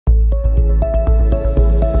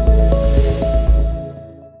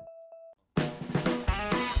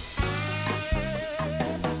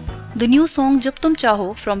The new song Jab Tum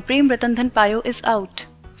Chaho from Prem Ratan Dhan Payo is out.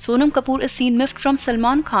 Sonam Kapoor is seen miffed from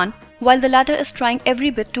Salman Khan while the latter is trying every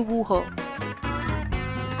bit to woo her.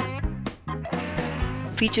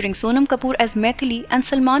 Featuring Sonam Kapoor as Maithili and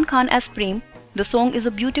Salman Khan as Prem, the song is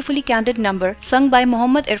a beautifully candid number sung by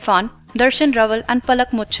Mohammad Irfan, Darshan Rawal and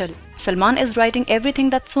Palak Muchal. Salman is writing everything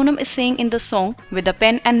that Sonam is saying in the song with a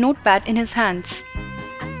pen and notepad in his hands.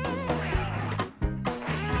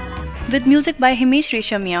 With music by Himesh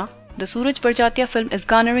Reshamia, the Suraj Barjatia film is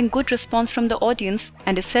garnering good response from the audience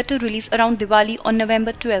and is set to release around Diwali on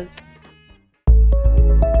November 12th.